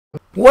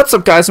What's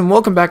up, guys, and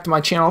welcome back to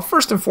my channel.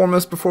 First and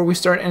foremost, before we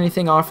start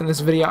anything off in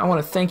this video, I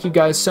want to thank you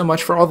guys so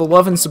much for all the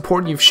love and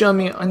support you've shown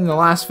me in the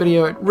last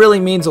video. It really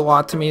means a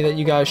lot to me that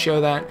you guys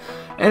show that.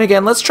 And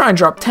again, let's try and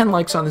drop 10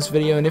 likes on this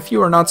video, and if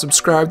you are not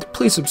subscribed,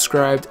 please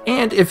subscribe.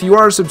 And if you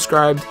are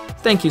subscribed,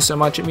 thank you so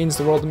much. It means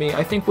the world to me.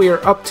 I think we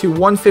are up to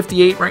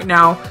 158 right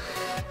now,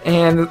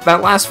 and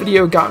that last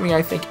video got me,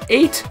 I think,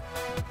 8.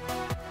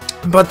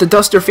 But the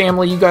Duster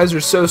family, you guys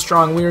are so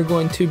strong. We are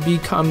going to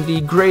become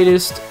the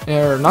greatest,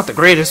 or not the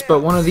greatest,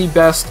 but one of the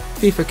best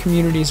FIFA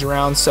communities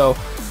around. So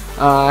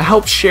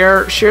help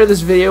share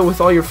this video with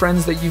all your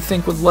friends that you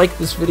think would like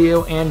this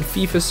video and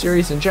FIFA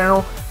series in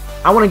general.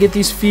 I want to get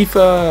these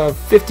FIFA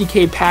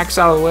 50k packs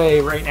out of the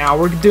way right now.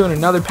 We're doing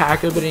another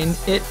pack opening.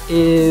 It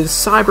is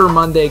Cyber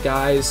Monday,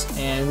 guys,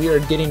 and we are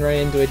getting right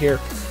into it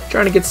here.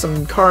 Trying to get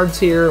some cards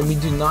here, and we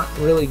do not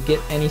really get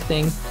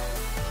anything.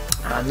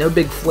 No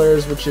big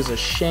flares, which is a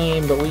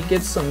shame, but we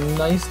get some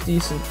nice,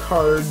 decent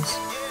cards.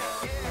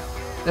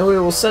 Then we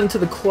will send to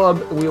the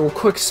club. We will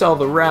quick sell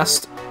the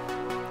rest.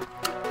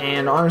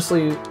 And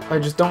honestly, I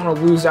just don't want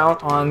to lose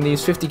out on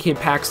these 50k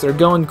packs. They're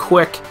going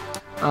quick.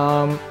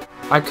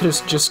 I could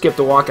have just skipped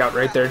the walkout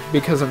right there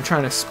because I'm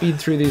trying to speed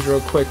through these real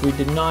quick. We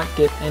did not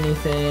get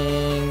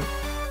anything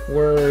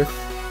worth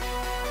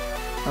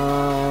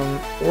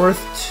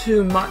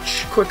too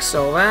much. Quick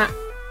sell that.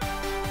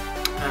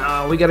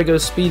 We gotta go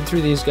speed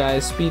through these,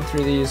 guys. Speed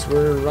through these.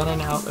 We're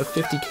running out of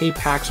 50k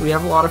packs. We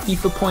have a lot of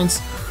FIFA points.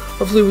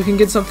 Hopefully we can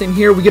get something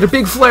here. We get a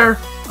big flare.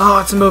 Oh,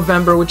 it's a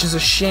Movember, which is a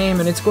shame,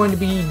 and it's going to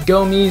be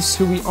Gomes,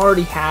 who we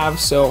already have.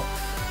 So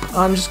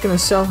I'm just gonna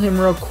sell him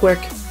real quick.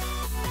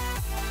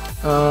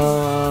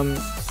 We're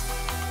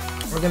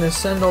gonna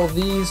send all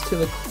these to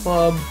the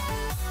club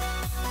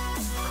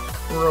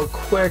real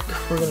quick.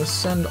 We're gonna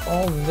send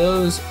all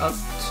those up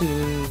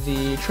to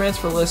the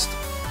transfer list.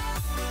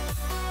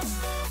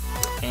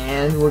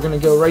 And we're going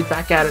to go right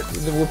back at it.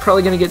 We're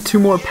probably going to get 2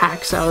 more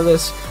packs out of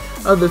this,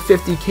 of the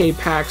 50k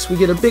packs. We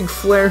get a big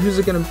flare. Who's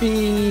it going to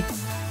be?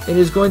 It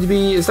is going to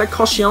be, is that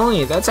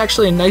Koscielny? That's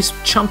actually a nice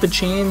chunk of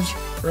change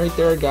right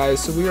there,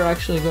 guys. So we are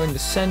actually going to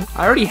send,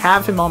 I already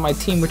have him on my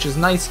team, which is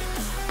nice,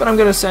 but I'm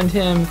going to send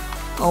him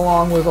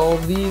along with all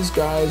of these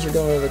guys. We're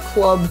going to the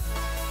club.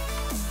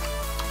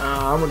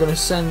 We're going to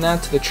send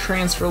that to the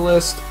transfer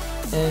list,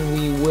 and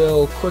we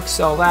will quick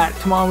sell that.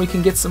 Come on, we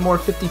can get some more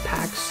 50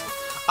 packs.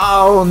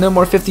 Oh, no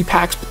more 50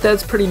 packs, but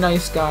that's pretty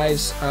nice,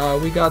 guys.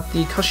 We got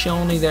the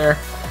Koscielny there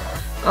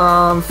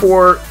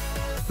for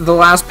the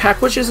last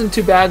pack, which isn't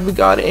too bad. We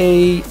got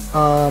a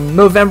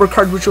November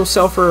card, which will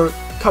sell for a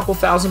couple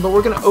thousand, but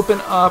we're going to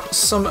open up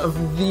some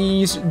of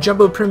these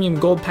Jumbo Premium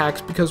Gold packs,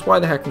 because why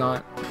the heck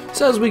not?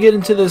 So as we get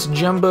into this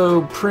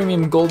Jumbo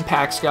Premium Gold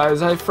packs,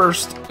 guys, I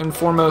first and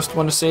foremost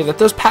want to say that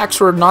those packs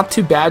were not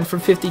too bad for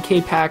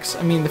 50k packs.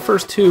 I mean, the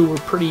first 2 were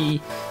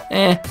pretty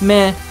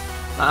meh.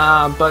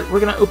 But we're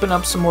going to open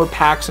up some more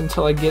packs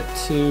until I get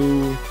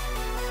to,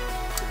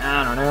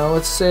 I don't know,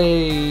 let's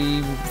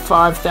say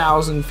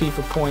 5,000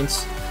 FIFA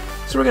points.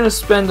 So we're going to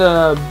spend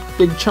a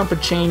big chunk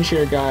of change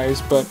here,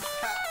 guys, but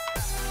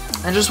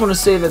I just want to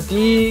say that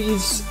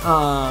these,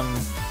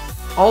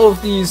 all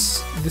of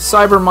these, the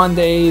Cyber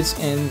Mondays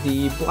and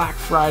the Black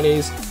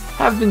Fridays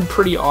have been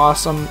pretty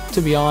awesome,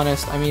 to be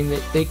honest. I mean,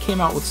 they came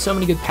out with so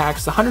many good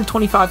packs. The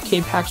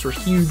 125k packs were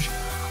huge.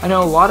 I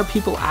know a lot of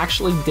people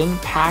actually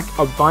didn't pack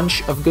a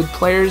bunch of good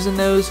players in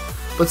those,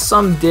 but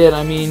some did.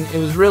 I mean, it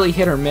was really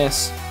hit or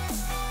miss.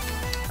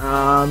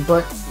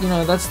 But, you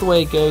know, that's the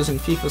way it goes in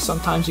FIFA.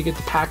 Sometimes you get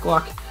the pack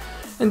luck,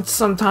 and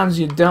sometimes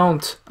you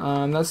don't.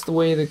 That's the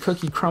way the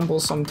cookie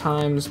crumbles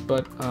sometimes,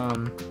 but,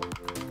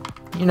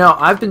 you know,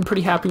 I've been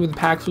pretty happy with the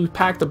packs. We've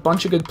packed a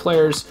bunch of good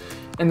players,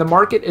 and the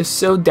market is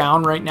so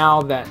down right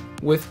now that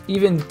with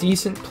even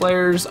decent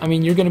players, I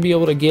mean, you're going to be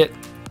able to get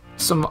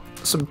some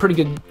pretty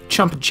good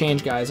chump of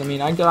change, guys. I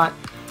mean, I got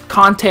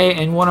Conte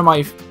in one of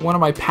my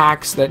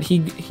packs that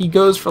he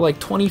goes for like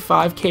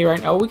 25k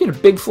right now. We get a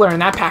big flare in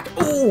that pack.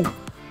 Oh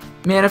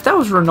man, if that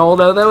was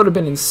Ronaldo, that would have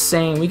been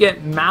insane. We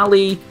get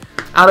Mali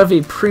out of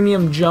a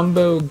premium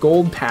jumbo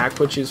gold pack,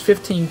 which is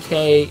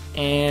 15k,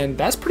 and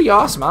that's pretty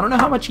awesome. I don't know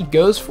how much he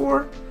goes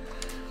for,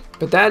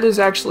 but that is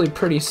actually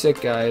pretty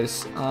sick,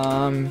 guys.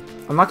 I'm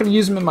not going to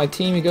use him in my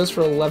team. He goes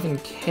for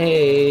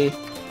 11k,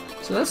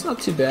 so that's not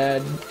too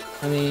bad.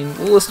 I mean,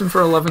 we'll list him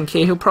for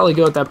 11k. He'll probably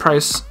go at that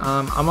price.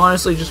 I'm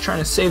honestly just trying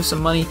to save some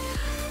money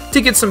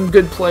to get some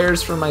good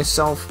players for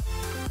myself.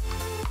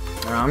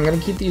 I'm going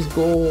to keep these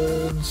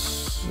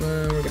golds.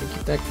 We're going to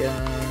keep that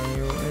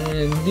guy.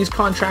 And these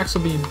contracts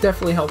will be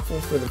definitely helpful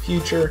for the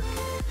future.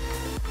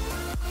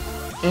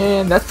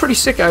 And that's pretty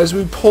sick, guys.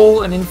 We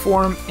pull an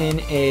inform in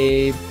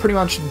a pretty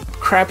much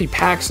crappy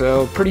pack,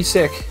 so pretty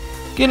sick.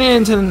 Getting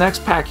into the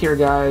next pack here,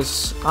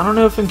 guys. I don't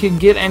know if it can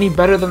get any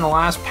better than the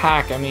last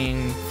pack. I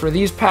mean, for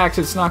these packs,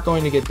 it's not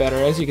going to get better.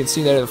 As you can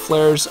see there, the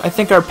flares. I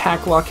think our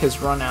pack luck has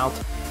run out.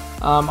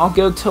 I'll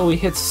go till we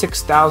hit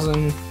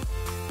 6,000,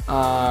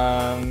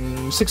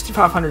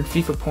 6,500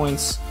 FIFA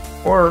points,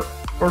 or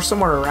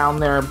somewhere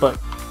around there. But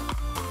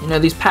you know,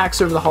 these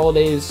packs over the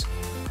holidays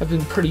have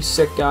been pretty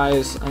sick,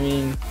 guys. I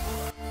mean,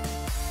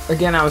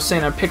 again, I was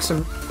saying I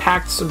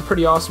packed some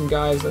pretty awesome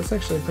guys. That's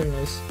actually a pretty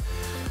nice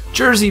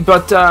jersey,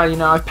 but you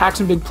know, I've packed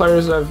some big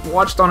players. I've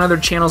watched on other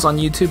channels on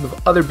YouTube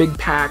of other big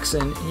packs,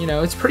 and you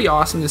know, it's pretty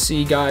awesome to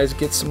see guys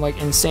get some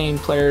like insane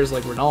players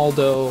like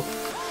Ronaldo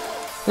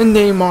and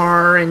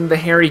Neymar and the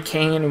Harry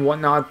Kane and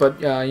whatnot.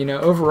 But you know,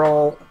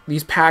 overall,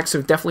 these packs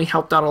have definitely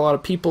helped out a lot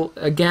of people.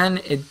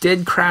 Again, it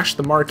did crash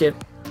the market.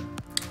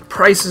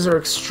 Prices are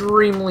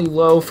extremely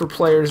low for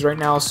players right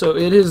now, so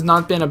it has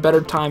not been a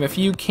better time. If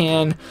you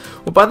can,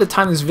 well, by the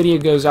time this video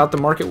goes out, the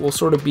market will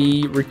sort of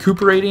be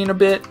recuperating a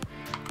bit.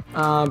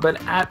 But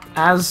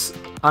as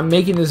I'm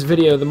making this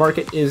video, the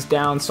market is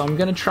down, so I'm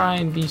going to try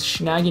and be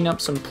snagging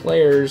up some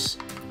players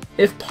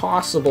if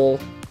possible.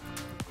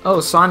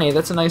 Oh, Sane,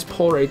 that's a nice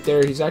pull right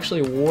there. He's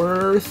actually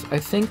worth, I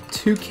think,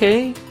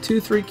 2K,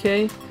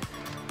 3K.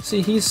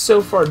 See, he's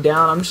so far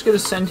down. I'm just going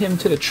to send him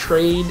to the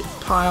trade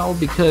pile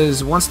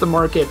because once the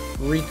market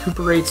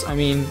recuperates, I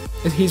mean,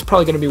 he's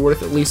probably going to be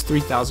worth at least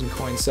 3,000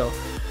 coins, so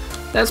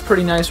that's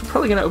pretty nice. We're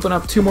probably going to open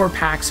up 2 more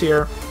packs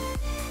here.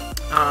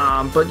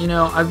 But you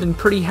know, I've been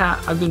pretty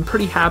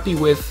happy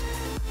with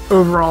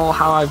overall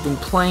how I've been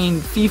playing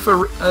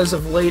FIFA as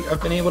of late.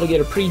 I've been able to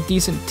get a pretty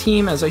decent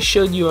team, as I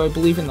showed you, I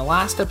believe, in the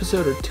last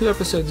episode or 2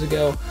 episodes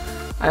ago.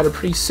 I had a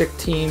pretty sick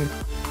team,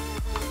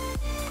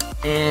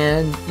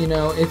 and you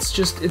know,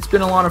 it's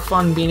been a lot of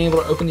fun being able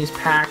to open these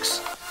packs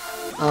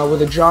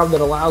with a job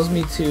that allows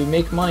me to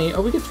make money.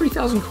 Oh, we get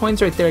 3,000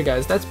 coins right there,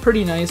 guys. That's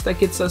pretty nice. That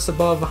gets us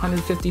above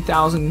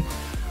 150,000.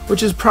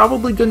 Which is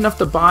probably good enough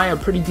to buy a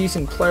pretty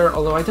decent player,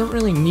 although I don't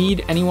really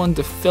need anyone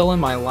to fill in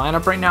my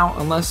lineup right now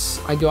unless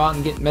I go out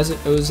and get Mesut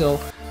Ozil.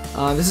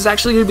 This is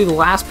actually going to be the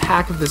last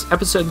pack of this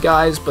episode,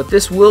 guys, but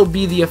this will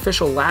be the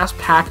official last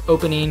pack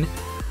opening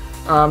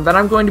that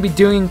I'm going to be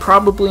doing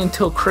probably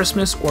until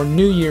Christmas or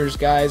New Year's,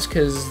 guys,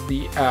 because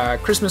the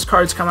Christmas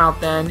cards come out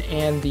then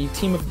and the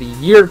Team of the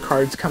Year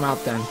cards come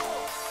out then.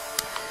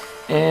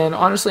 And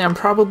honestly, I'm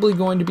probably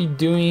going to be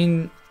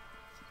doing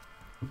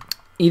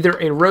either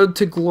a Road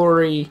to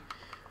Glory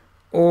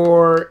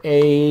or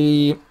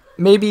a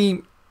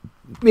maybe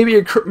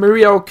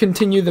I'll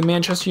continue the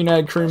Manchester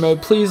United career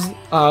mode. Please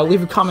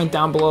leave a comment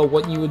down below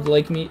what you would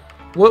like to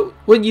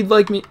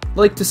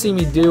see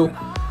me do,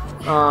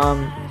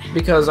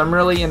 because I'm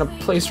really in a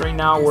place right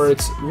now where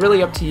it's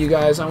really up to you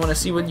guys. I want to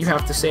see what you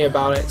have to say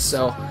about it.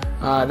 So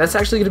that's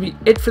actually going to be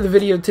it for the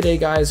video today,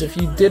 guys. If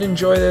you did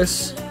enjoy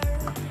this,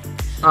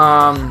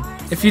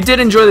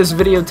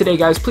 video today,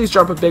 guys, please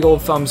drop a big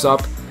old thumbs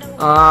up.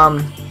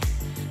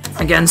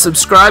 Again,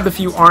 subscribe if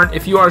you aren't.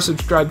 If you are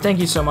subscribed, thank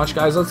you so much,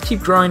 guys. Let's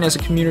keep growing as a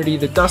community.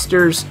 The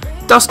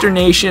Duster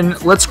Nation,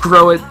 let's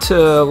grow it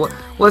to,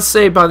 let's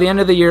say by the end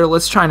of the year,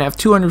 let's try and have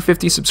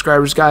 250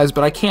 subscribers, guys,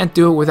 but I can't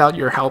do it without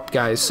your help,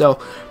 guys. So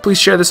please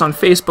share this on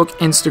Facebook,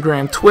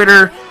 Instagram,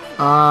 Twitter.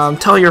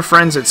 Tell your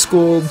friends at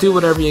school. Do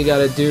whatever you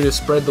gotta do to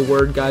spread the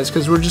word, guys,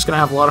 because we're just gonna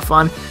have a lot of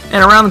fun.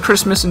 And around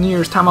Christmas and New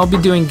Year's time, I'll be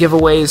doing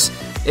giveaways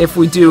if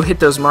we do hit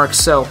those marks.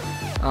 So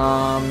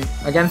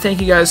again, thank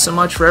you guys so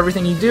much for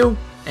everything you do,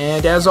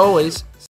 and as always,